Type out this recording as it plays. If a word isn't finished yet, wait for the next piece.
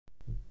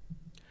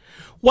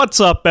What's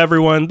up,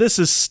 everyone? This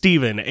is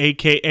Steven,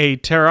 aka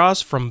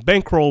Terras, from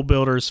Bankroll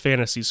Builders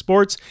Fantasy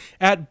Sports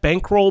at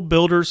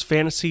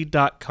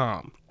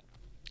bankrollbuildersfantasy.com.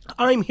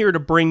 I'm here to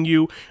bring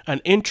you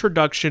an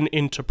introduction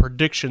into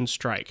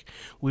PredictionStrike.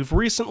 We've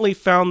recently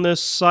found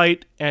this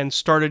site and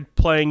started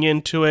playing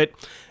into it,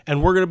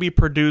 and we're going to be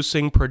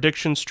producing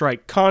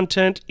PredictionStrike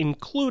content,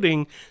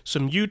 including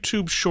some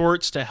YouTube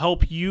shorts to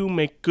help you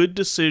make good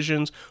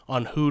decisions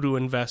on who to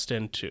invest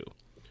into.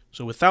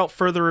 So without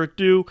further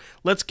ado,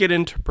 let's get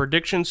into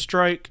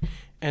PredictionStrike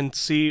and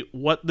see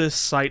what this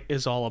site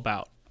is all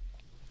about.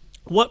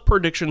 What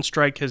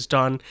PredictionStrike has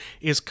done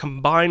is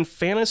combine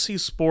fantasy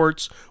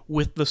sports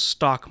with the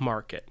stock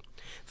market.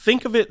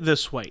 Think of it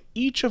this way.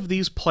 Each of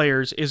these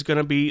players is going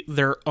to be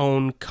their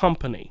own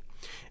company,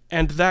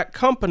 and that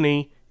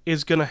company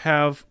is going to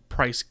have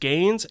price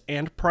gains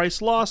and price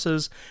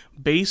losses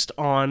based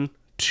on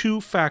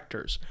two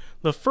factors.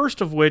 The first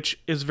of which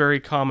is very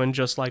common,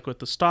 just like with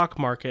the stock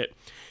market.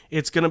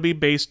 It's going to be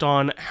based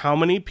on how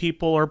many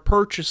people are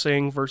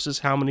purchasing versus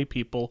how many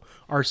people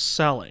are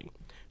selling.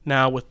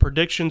 Now, with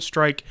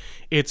PredictionStrike,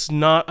 it's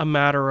not a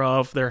matter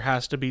of there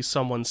has to be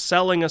someone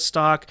selling a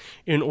stock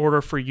in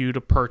order for you to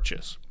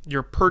purchase.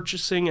 You're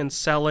purchasing and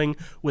selling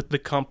with the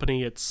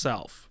company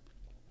itself.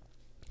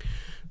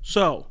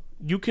 So,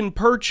 you can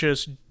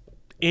purchase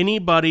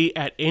anybody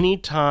at any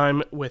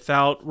time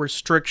without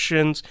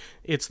restrictions.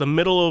 It's the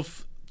middle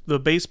of the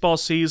baseball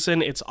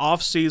season. It's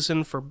off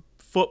season for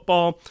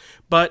football,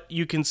 but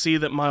you can see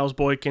that Miles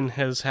Boykin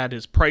has had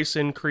his price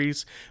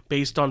increase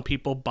based on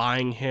people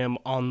buying him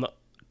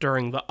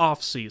during the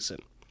off season.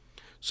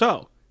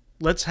 So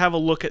let's have a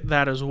look at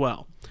that as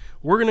well.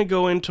 We're going to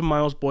go into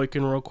Miles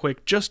Boykin real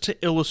quick just to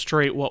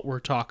illustrate what we're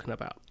talking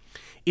about.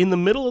 In the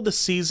middle of the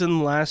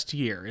season last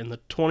year, in the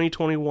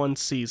 2021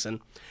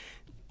 season,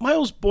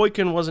 Miles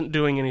Boykin wasn't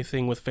doing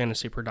anything with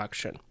fantasy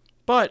production,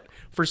 but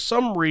for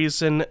some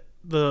reason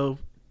the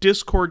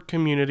Discord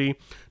community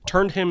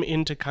turned him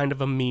into kind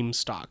of a meme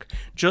stock,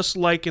 just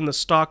like in the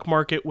stock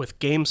market with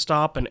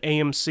GameStop and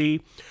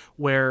AMC,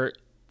 where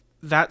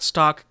that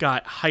stock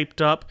got hyped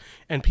up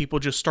and people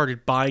just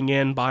started buying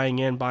in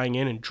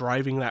and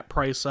driving that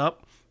price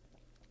up.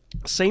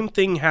 Same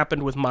thing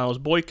happened with Miles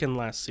Boykin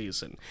last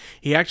season.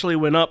 He actually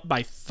went up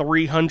by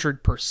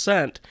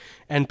 300%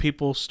 and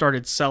people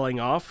started selling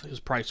off. His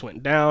price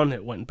went down,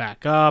 it went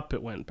back up,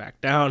 it went back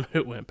down,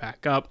 it went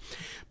back up.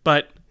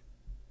 But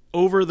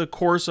over the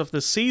course of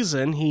the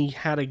season, he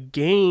had a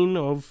gain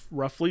of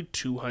roughly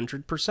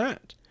 200%,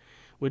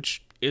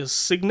 which is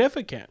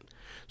significant.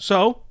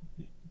 So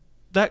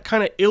that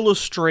kind of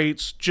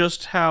illustrates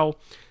just how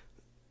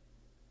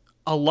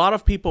a lot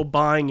of people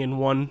buying in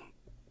one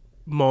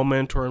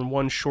moment or in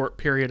one short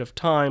period of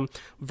time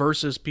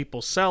versus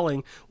people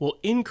selling will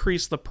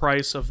increase the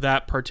price of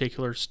that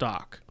particular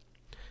stock.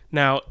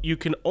 Now, you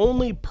can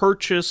only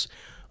purchase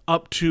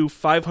up to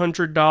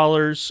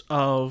 $500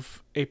 of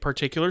a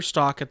particular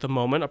stock at the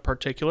moment, a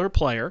particular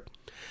player.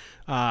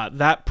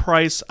 That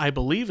price, I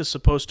believe, is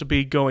supposed to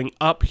be going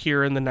up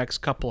here in the next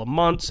couple of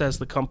months as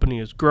the company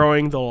is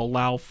growing. They'll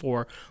allow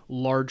for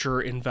larger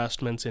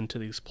investments into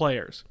these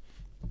players.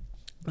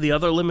 The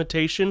other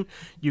limitation,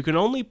 you can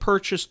only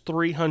purchase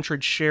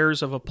 300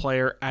 shares of a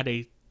player at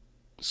a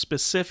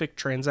specific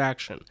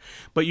transaction,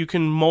 but you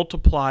can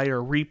multiply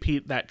or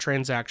repeat that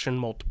transaction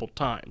multiple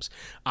times.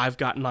 I've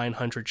got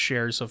 900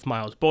 shares of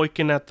Miles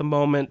Boykin at the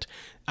moment.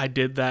 I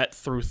did that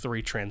through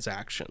 3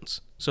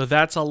 transactions. So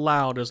that's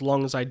allowed as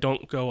long as I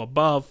don't go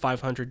above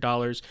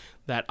 $500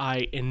 that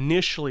I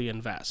initially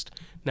invest.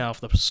 Now,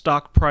 if the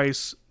stock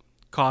price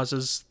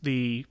causes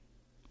the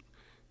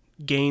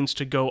gains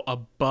to go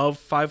above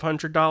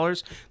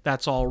 $500,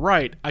 that's all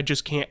right. I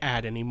just can't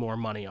add any more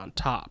money on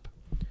top.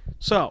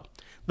 So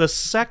the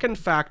second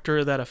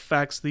factor that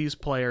affects these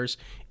players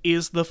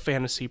is the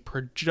fantasy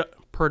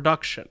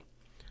production.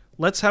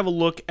 Let's have a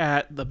look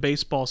at the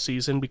baseball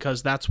season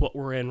because that's what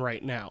we're in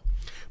right now.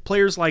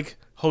 Players like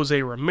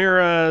Jose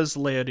Ramirez,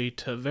 Leody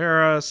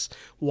Taveras,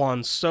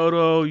 Juan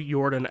Soto,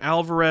 Yordan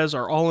Alvarez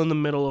are all in the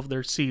middle of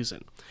their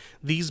season.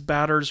 These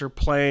batters are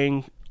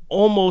playing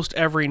almost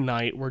every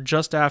night. We're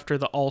just after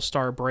the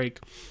All-Star break,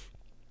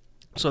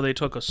 so they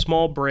took a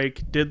small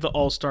break, did the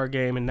All-Star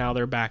game, and now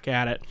they're back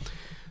at it.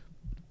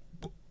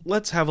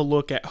 Let's have a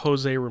look at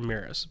Jose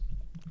Ramirez.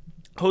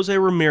 Jose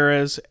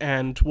Ramirez,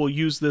 and we'll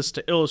use this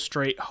to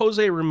illustrate,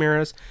 Jose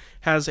Ramirez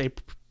has a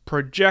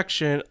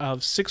projection of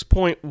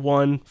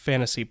 6.1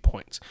 fantasy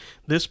points.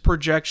 This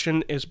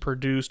projection is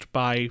produced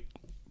by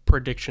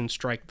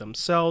PredictionStrike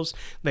themselves.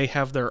 They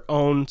have their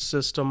own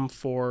system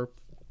for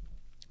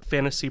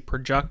fantasy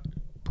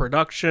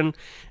production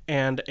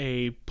and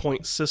a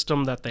point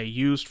system that they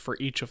used for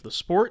each of the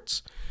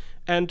sports,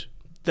 and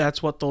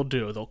that's what they'll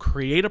do. They'll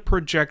create a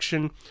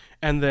projection,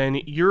 and then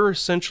you're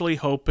essentially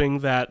hoping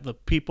that the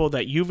people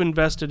that you've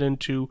invested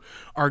into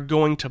are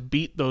going to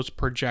beat those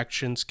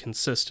projections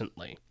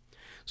consistently.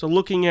 So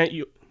looking at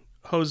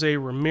Jose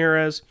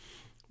Ramirez,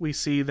 we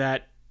see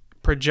that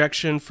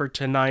projection for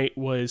tonight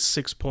was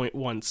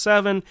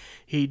 6.17.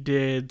 He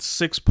did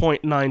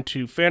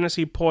 6.92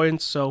 fantasy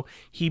points, so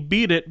he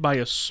beat it by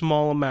a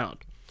small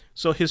amount.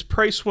 So his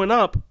price went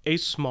up a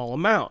small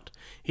amount.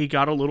 He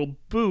got a little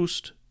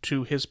boost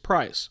to his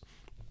price.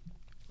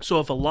 So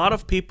if a lot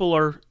of people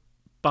are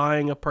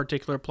buying a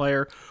particular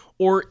player,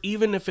 or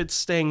even if it's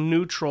staying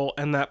neutral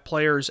and that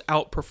player is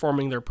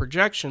outperforming their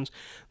projections,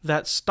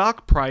 that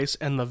stock price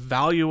and the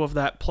value of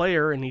that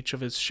player in each of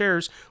his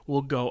shares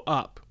will go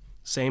up.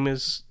 Same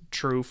is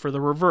true for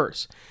the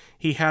reverse.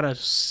 He had a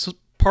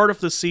part of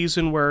the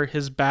season where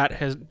his bat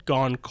had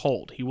gone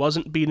cold. He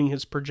wasn't beating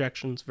his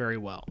projections very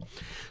well.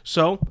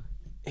 So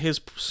his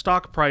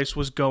stock price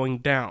was going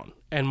down.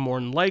 And more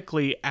than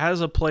likely,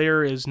 as a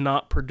player is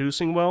not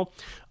producing well,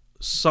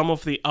 some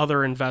of the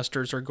other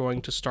investors are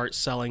going to start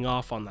selling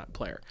off on that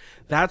player.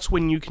 That's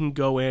when you can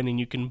go in and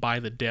you can buy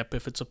the dip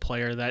if it's a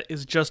player that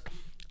is just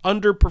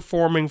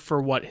underperforming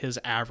for what his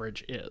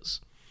average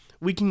is.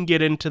 We can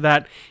get into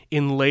that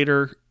in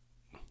later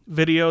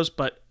videos,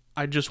 but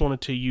I just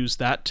wanted to use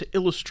that to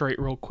illustrate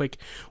real quick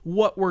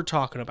what we're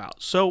talking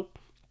about. So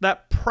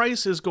that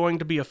price is going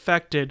to be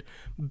affected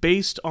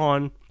based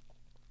on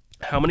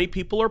how many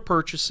people are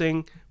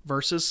purchasing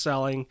versus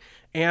selling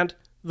and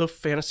the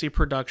fantasy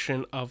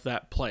production of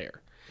that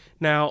player.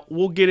 Now,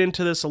 we'll get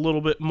into this a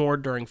little bit more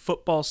during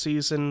football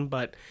season,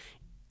 but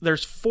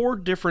there's 4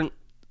 different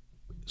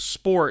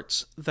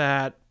sports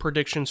that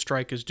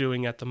PredictionStrike is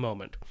doing at the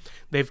moment.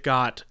 They've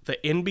got the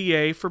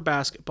NBA for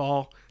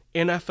basketball,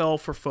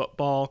 NFL for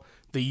football,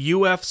 the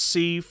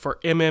UFC for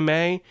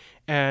MMA,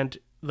 and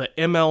the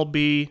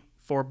MLB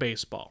for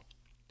baseball.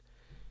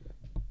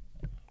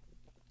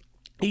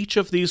 Each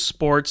of these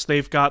sports,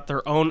 they've got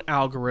their own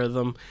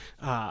algorithm.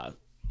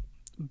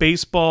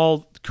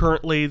 Baseball,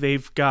 currently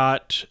they've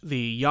got the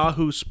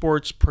Yahoo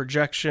Sports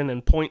projection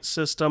and point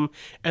system,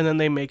 and then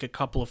they make a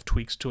couple of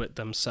tweaks to it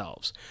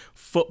themselves.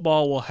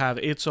 Football will have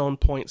its own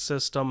point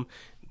system.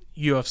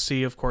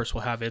 UFC, of course,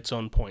 will have its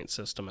own point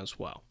system as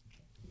well.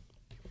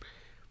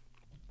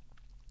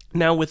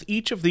 Now, with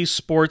each of these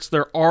sports,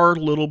 there are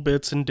little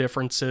bits and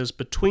differences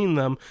between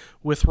them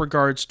with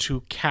regards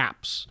to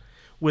caps.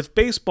 With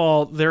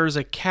baseball, there's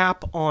a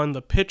cap on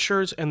the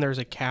pitchers and there's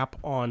a cap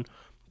on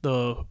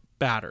the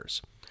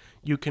batters.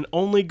 You can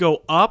only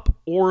go up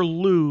or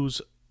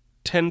lose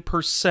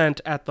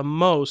 10% at the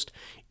most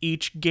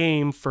each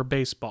game for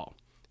baseball.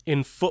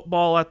 In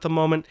football at the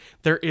moment,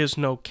 there is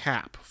no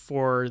cap.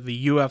 For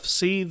the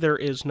UFC, there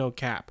is no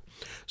cap.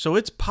 So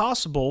it's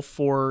possible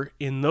for,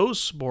 in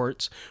those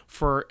sports,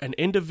 for an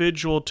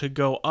individual to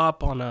go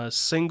up on a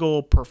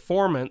single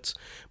performance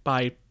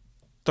by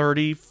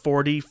 30,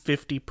 40,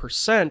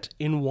 50%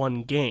 in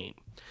one game.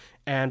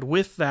 And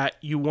with that,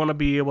 you want to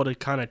be able to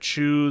kind of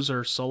choose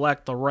or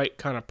select the right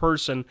kind of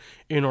person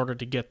in order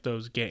to get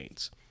those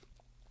gains.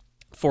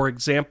 For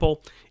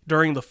example,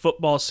 during the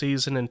football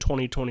season in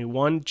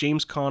 2021,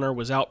 James Conner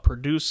was out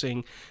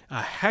producing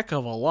a heck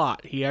of a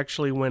lot. He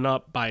actually went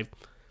up by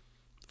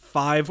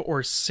 5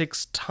 or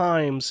 6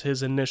 times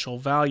his initial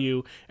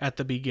value at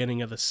the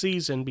beginning of the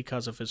season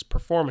because of his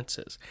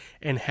performances,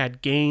 and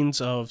had gains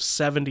of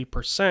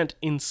 70%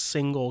 in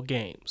single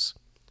games.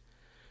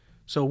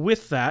 So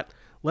with that,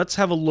 let's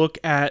have a look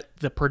at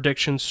the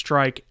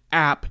PredictionStrike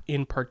app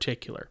in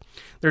particular.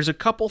 There's a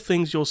couple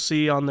things you'll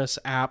see on this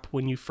app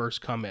when you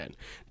first come in.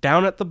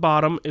 Down at the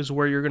bottom is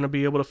where you're going to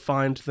be able to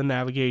find the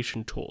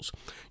navigation tools.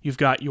 You've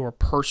got your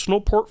personal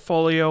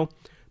portfolio,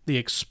 the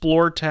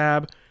Explore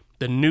tab,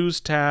 the News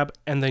tab,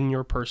 and then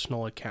your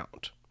personal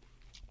account.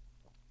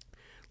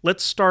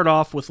 Let's start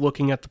off with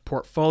looking at the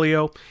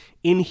portfolio.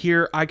 In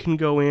here, I can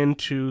go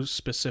into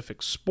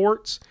specific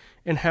sports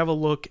and have a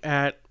look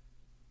at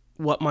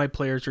what my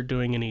players are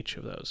doing in each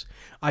of those.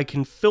 I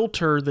can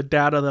filter the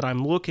data that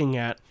I'm looking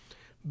at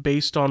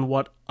based on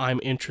what I'm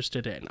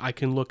interested in. I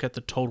can look at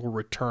the total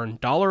return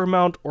dollar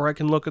amount, or I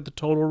can look at the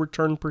total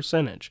return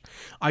percentage.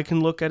 I can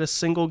look at a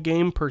single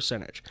game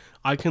percentage.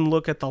 I can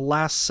look at the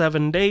last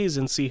 7 days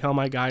and see how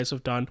my guys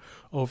have done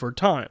over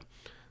time.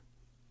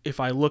 If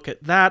I look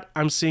at that,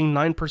 I'm seeing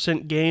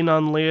 9% gain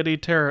on Leody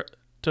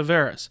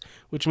Taveras,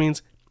 which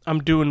means I'm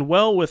doing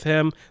well with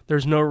him.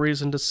 There's no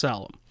reason to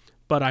sell him.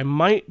 But I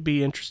might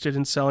be interested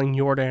in selling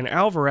Yordan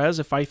Alvarez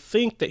if I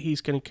think that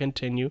he's going to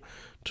continue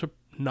to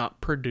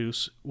not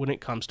produce when it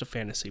comes to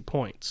fantasy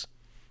points.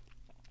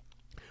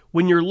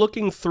 When you're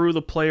looking through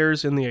the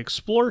players in the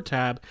Explore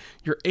tab,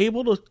 you're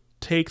able to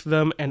take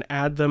them and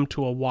add them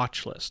to a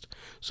watch list.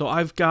 So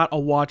I've got a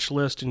watch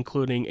list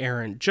including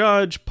Aaron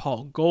Judge,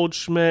 Paul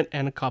Goldschmidt,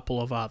 and a couple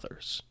of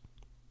others.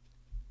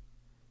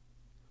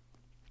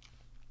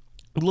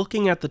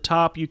 Looking at the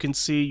top, you can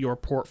see your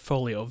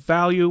portfolio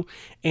value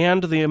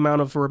and the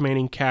amount of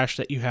remaining cash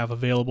that you have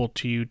available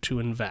to you to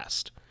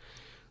invest.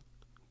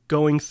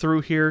 Going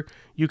through here,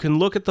 you can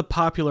look at the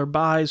popular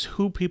buys,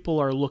 who people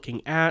are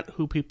looking at,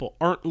 who people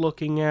aren't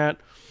looking at,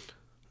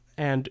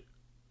 and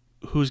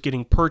who's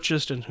getting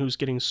purchased and who's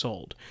getting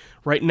sold.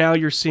 Right now,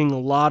 you're seeing a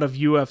lot of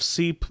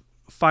UFC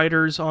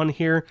fighters on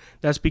here.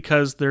 That's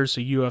because there's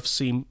a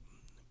UFC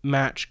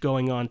match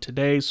going on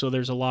today, so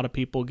there's a lot of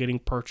people getting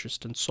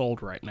purchased and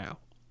sold right now.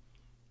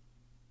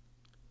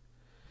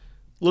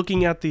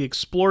 Looking at the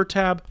Explore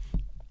tab,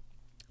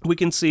 we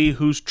can see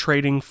who's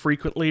trading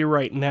frequently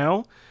right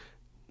now.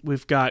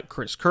 We've got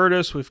Chris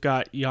Curtis, we've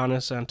got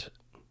Giannis, and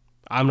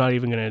I'm not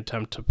even going to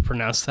attempt to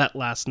pronounce that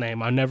last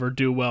name. I never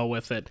do well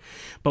with it.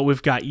 But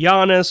we've got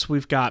Giannis,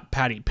 we've got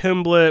Patty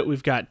Pimblett,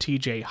 we've got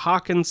TJ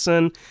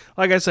Hawkinson.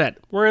 Like I said,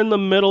 we're in the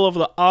middle of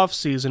the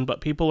offseason,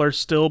 but people are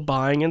still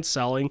buying and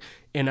selling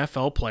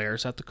NFL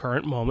players at the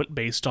current moment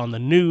based on the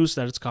news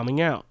that is coming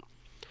out.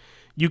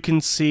 You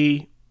can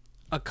see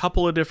a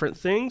couple of different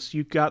things.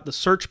 You've got the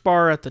search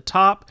bar at the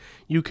top.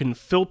 You can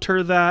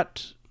filter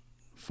that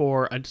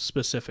for a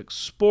specific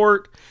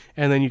sport,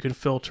 and then you can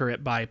filter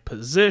it by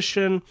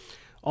position.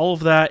 All of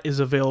that is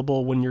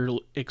available when you're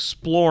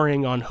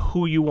exploring on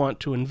who you want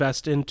to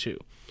invest into.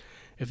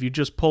 If you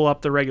just pull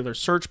up the regular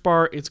search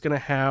bar, it's going to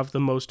have the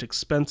most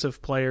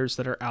expensive players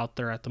that are out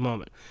there at the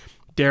moment.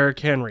 Derrick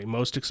Henry,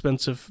 most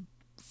expensive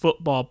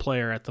football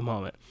player at the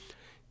moment.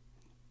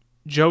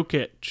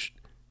 Jokic,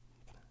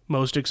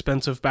 most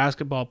expensive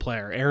basketball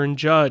player. Aaron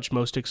Judge,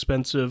 most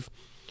expensive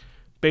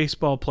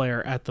baseball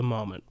player at the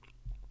moment.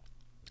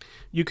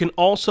 You can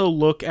also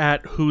look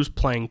at who's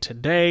playing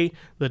today,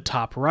 the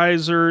top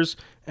risers,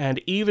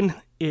 and even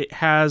it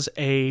has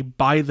a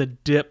buy the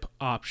dip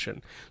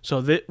option. So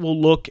that will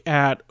look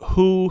at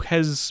who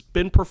has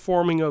been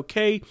performing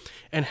okay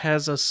and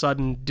has a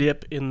sudden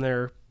dip in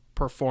their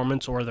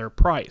performance or their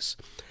price.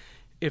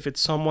 If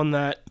it's someone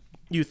that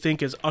you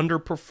think is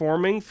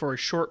underperforming for a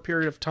short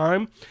period of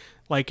time,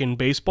 like in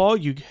baseball,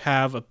 you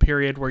have a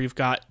period where you've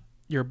got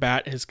your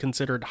bat is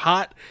considered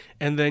hot,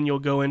 and then you'll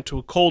go into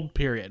a cold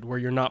period where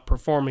you're not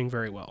performing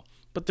very well.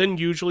 But then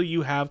usually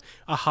you have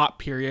a hot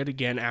period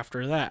again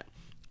after that.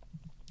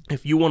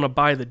 If you want to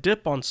buy the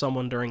dip on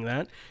someone during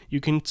that, you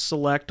can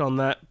select on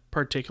that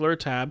particular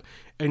tab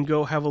and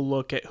go have a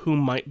look at who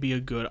might be a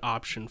good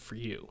option for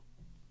you.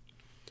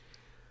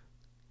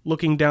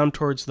 Looking down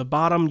towards the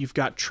bottom, you've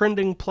got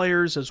trending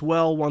players as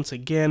well, once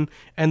again,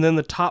 and then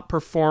the top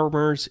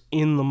performers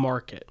in the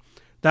market.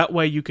 That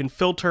way you can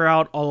filter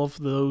out all of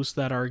those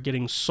that are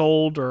getting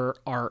sold or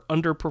are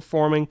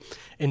underperforming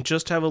and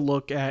just have a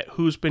look at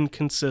who's been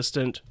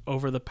consistent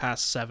over the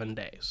past 7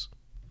 days.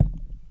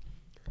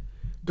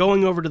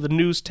 Going over to the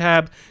news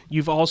tab,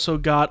 you've also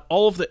got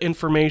all of the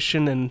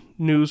information and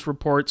news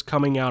reports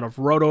coming out of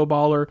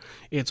Rotoballer.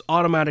 It's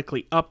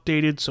automatically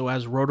updated, so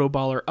as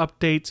Rotoballer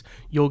updates,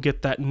 you'll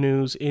get that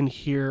news in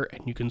here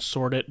and you can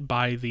sort it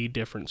by the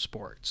different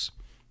sports.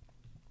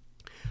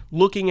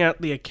 Looking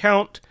at the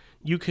account,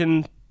 you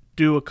can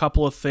do a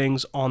couple of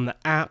things on the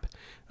app.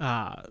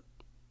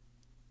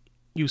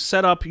 You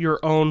set up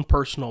your own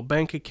personal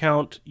bank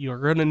account. You're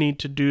going to need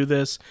to do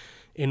this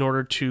in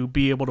order to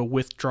be able to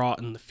withdraw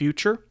in the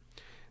future.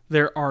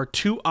 There are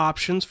two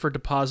options for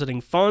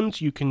depositing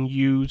funds. You can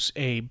use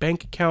a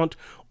bank account,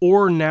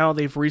 or now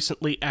they've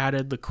recently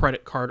added the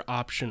credit card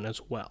option as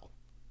well.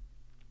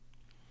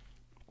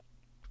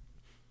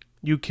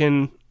 You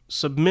can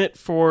submit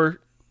for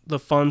the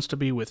funds to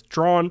be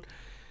withdrawn.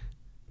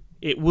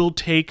 It will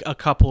take a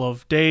couple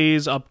of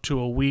days, up to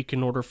a week,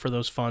 in order for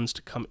those funds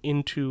to come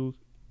into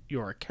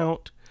your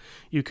account.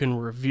 You can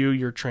review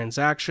your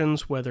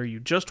transactions, whether you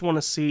just want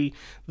to see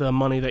the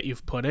money that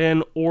you've put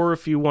in, or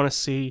if you want to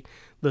see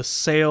the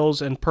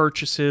sales and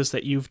purchases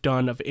that you've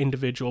done of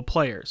individual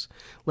players.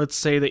 Let's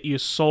say that you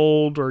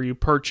sold or you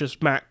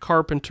purchased Matt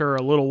Carpenter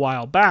a little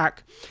while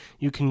back.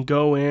 You can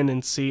go in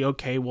and see,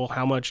 okay, well,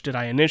 how much did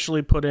I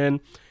initially put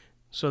in?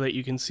 So that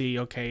you can see,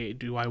 okay,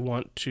 do I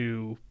want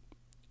to,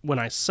 when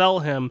I sell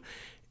him,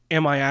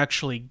 am I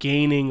actually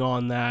gaining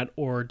on that,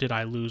 or did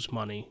I lose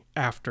money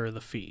after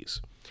the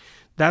fees?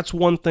 That's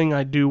one thing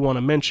I do want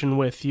to mention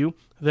with you.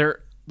 The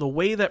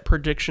way that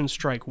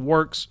PredictionStrike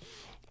works,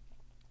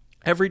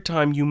 every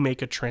time you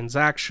make a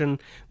transaction,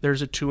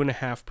 there's a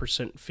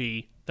 2.5%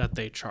 fee that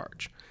they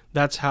charge.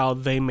 That's how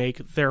they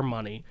make their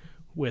money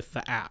with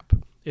the app,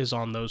 is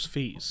on those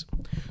fees.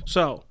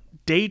 So,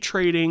 day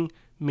trading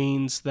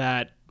means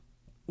that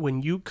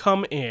when you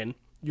come in,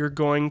 you're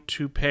going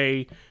to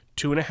pay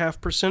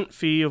 2.5%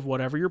 fee of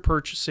whatever you're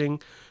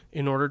purchasing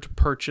in order to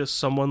purchase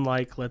someone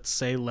like, let's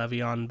say,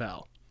 Le'Veon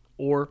Bell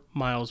or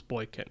Miles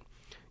Boykin.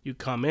 You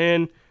come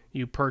in,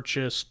 you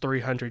purchase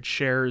 300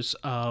 shares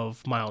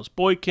of Miles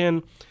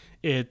Boykin.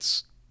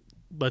 It's,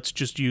 let's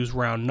just use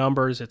round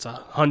numbers, it's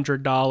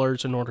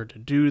 $100 in order to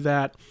do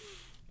that.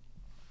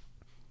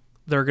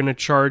 They're going to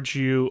charge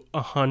you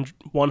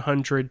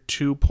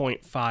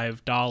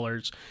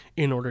 $102.5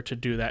 in order to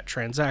do that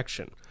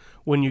transaction.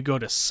 When you go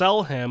to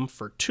sell him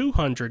for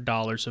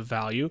 $200 of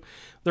value,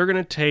 they're going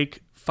to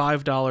take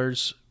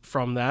 $5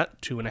 from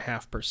that,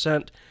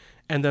 2.5%,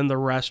 and then the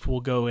rest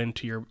will go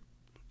into your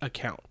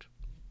account.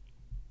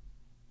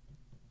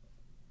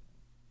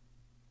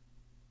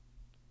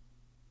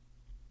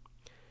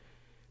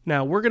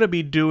 Now, we're going to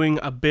be doing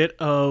a bit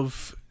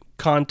of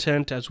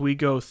content as we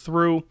go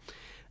through.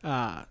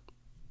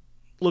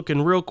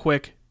 Looking real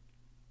quick,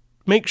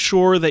 Make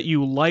sure that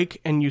you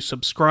like and you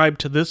subscribe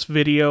to this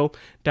video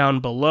down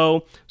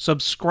below.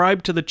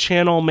 Subscribe to the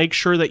channel. Make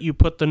sure that you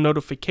put the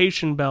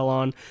notification bell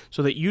on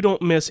so that you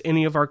don't miss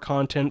any of our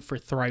content for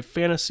Thrive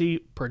Fantasy,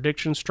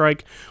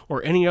 PredictionStrike,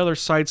 or any other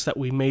sites that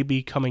we may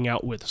be coming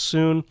out with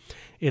soon.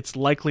 It's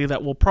likely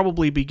that we'll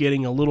probably be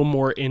getting a little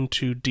more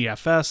into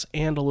DFS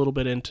and a little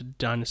bit into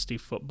Dynasty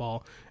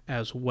Football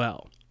as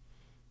well.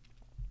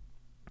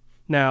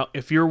 Now,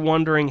 if you're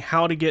wondering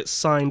how to get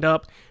signed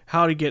up,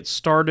 how to get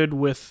started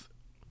with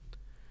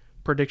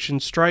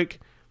PredictionStrike,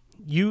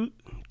 you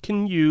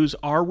can use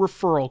our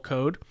referral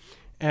code,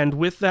 and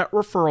with that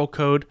referral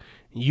code,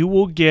 you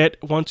will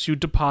get, once you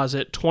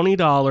deposit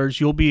 $20,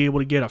 you'll be able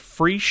to get a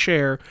free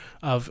share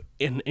of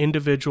an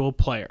individual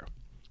player.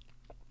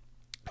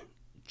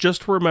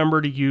 Just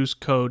remember to use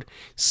code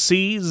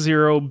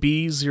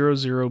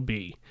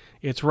C0B00B.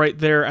 It's right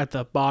there at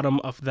the bottom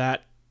of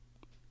that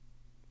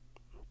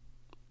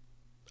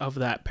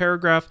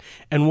paragraph,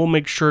 and we'll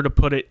make sure to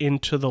put it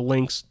into the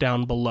links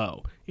down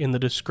below in the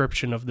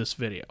description of this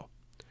video.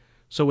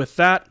 So with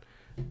that,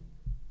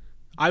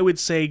 I would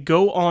say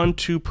go on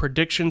to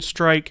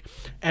PredictionStrike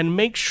and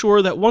make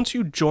sure that once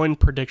you join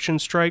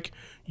PredictionStrike,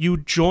 you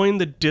join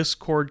the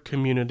Discord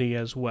community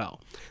as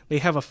well. They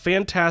have a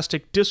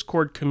fantastic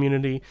Discord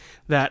community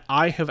that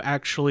I have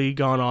actually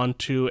gone on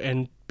to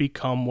and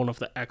become one of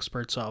the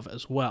experts of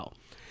as well.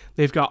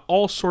 They've got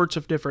all sorts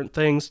of different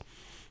things.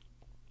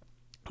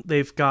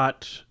 They've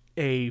got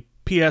a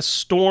PS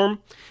Storm,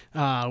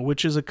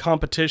 which is a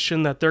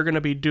competition that they're going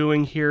to be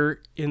doing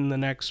here in the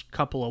next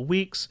couple of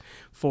weeks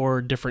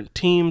for different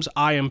teams.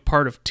 I am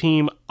part of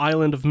Team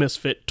Island of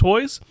Misfit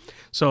Toys,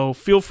 so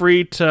feel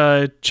free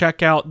to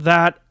check out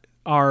that.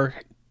 Our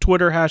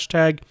Twitter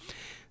hashtag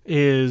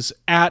is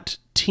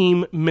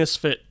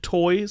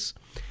 @TeamMisfitToys.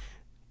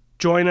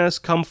 Join us,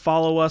 come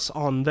follow us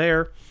on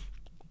there.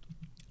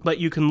 But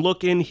you can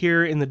look in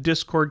here in the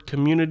Discord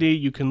community.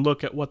 You can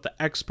look at what the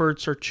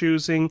experts are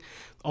choosing.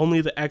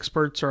 Only the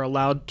experts are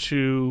allowed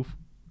to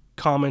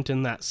comment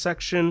in that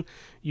section.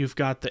 You've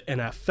got the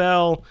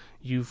NFL,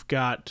 you've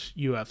got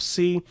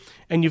UFC,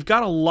 and you've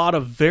got a lot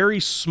of very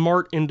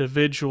smart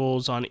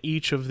individuals on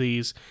each of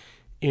these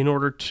in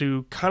order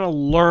to kind of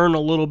learn a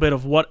little bit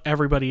of what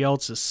everybody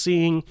else is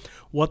seeing,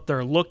 what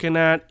they're looking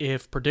at,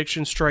 if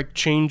PredictionStrike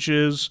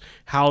changes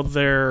how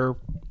they're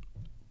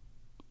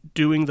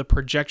doing the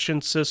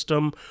projection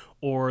system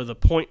or the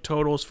point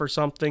totals for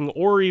something,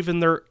 or even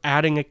they're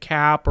adding a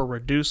cap or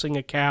reducing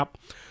a cap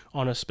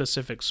on a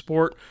specific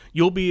sport.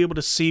 You'll be able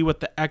to see what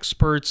the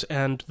experts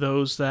and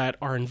those that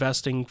are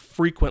investing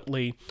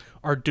frequently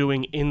are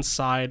doing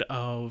inside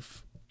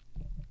of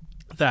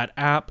that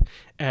app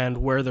and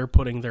where they're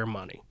putting their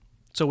money.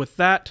 So with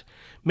that,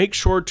 make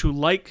sure to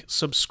like,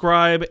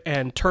 subscribe,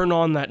 and turn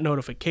on that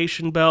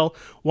notification bell.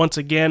 Once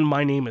again,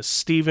 my name is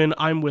Steven.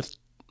 I'm with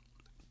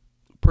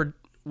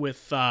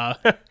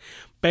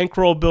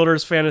Bankroll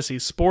Builders Fantasy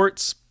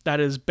Sports. That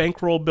is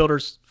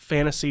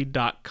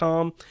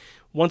bankrollbuildersfantasy.com.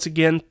 Once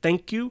again,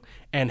 thank you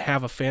and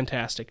have a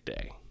fantastic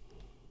day.